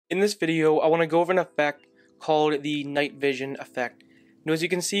In this video, I want to go over an effect called the night vision effect. Now, as you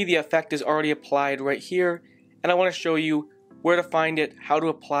can see, the effect is already applied right here, and I want to show you where to find it, how to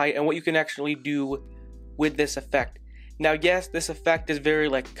apply it, and what you can actually do with this effect. Now, yes, this effect is very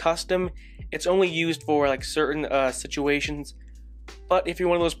custom. It's only used for certain situations, but if you're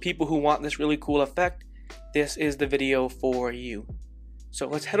one of those people who want this really cool effect, this is the video for you. So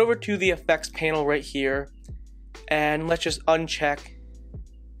let's head over to the effects panel right here, and let's just uncheck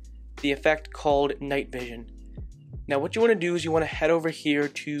the effect called night vision. Now what you want to do is you want to head over here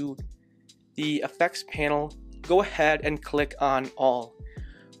to the effects panel, go ahead and click on all.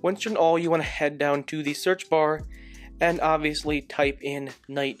 Once you're in all, you want to head down to the search bar and obviously type in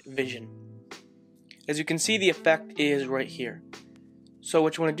night vision. As you can see, the effect is right here. So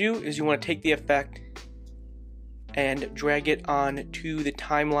what you want to do is you want to take the effect and drag it on to the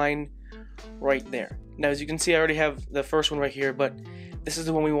timeline right there. Now as you can see, I already have the first one right here, but this is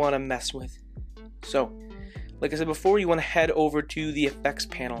the one we want to mess with. So like I said before, you want to head over to the effects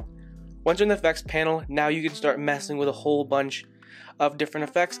panel. Once you're in the effects panel, now you can start messing with a whole bunch of different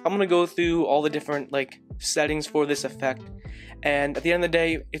effects. I'm going to go through all the different settings for this effect, and at the end of the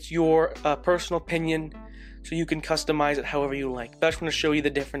day, it's your personal opinion, so you can customize it however you like. But I just want to show you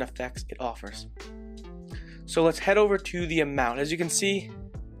the different effects it offers. So let's head over to the amount. As you can see,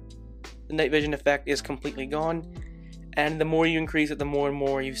 the night vision effect is completely gone, and the more you increase it, the more and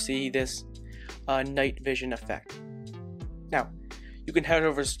more you see this night vision effect. Now, you can head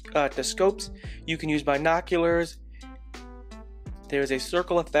over to scopes. You can use binoculars. There's a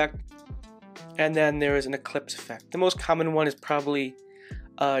circle effect, and then there is an eclipse effect. The most common one is probably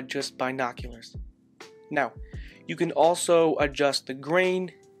just binoculars. Now, you can also adjust the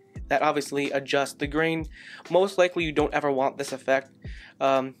grain. That obviously adjusts the grain. Most likely you don't ever want this effect.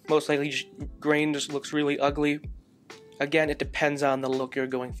 Most likely grain just looks really ugly. Again, it depends on the look you're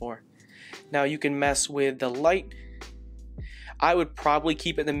going for. Now you can mess with the light. I would probably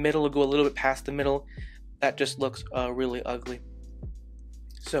keep it in the middle or go a little bit past the middle. That just looks really ugly.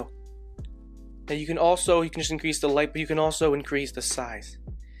 So now you can just increase the light, but you can also increase the size.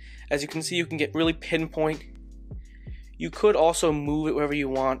 As you can see, you can get really pinpoint. You could also move it wherever you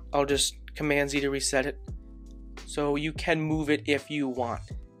want. I'll just Command Z to reset it. So you can move it if you want.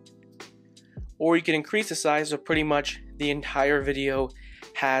 Or you can increase the size, so pretty much the entire video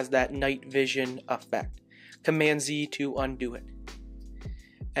has that night vision effect. Command Z to undo it.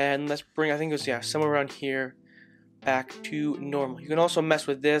 And let's bring, I think it was somewhere around here, back to normal. You can also mess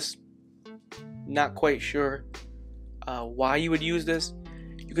with this. Not quite sure why you would use this.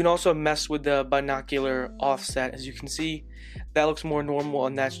 You can also mess with the binocular offset. As you can see, that looks more normal,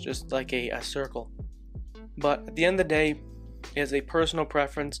 and that's just like a circle. But at the end of the day, it's a personal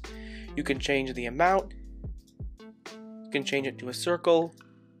preference. You can change the amount. You can change it to a circle.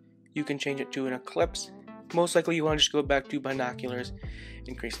 You can change it to an eclipse. Most likely you want to just go back to binoculars.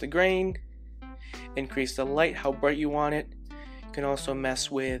 Increase the grain. Increase the light, how bright you want it. You can also mess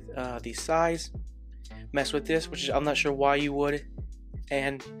with the size. Mess with this, which I'm not sure why you would.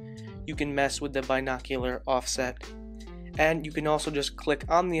 And you can mess with the binocular offset. And you can also just click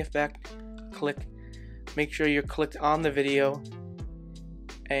on the effect. Make sure you're clicked on the video.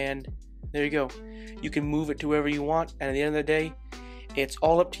 And there you go. You can move it to wherever you want, and at the end of the day, it's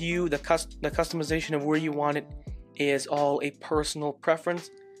all up to you. The customization of where you want it is all a personal preference,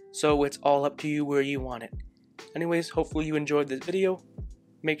 so it's all up to you where you want it. Anyways, hopefully you enjoyed this video.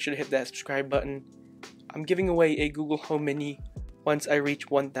 Make sure to hit that subscribe button. I'm giving away a Google Home Mini once I reach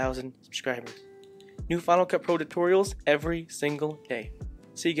 1,000 subscribers. New Final Cut Pro tutorials every single day.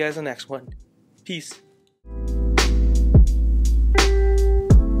 See you guys in the next one. Peace.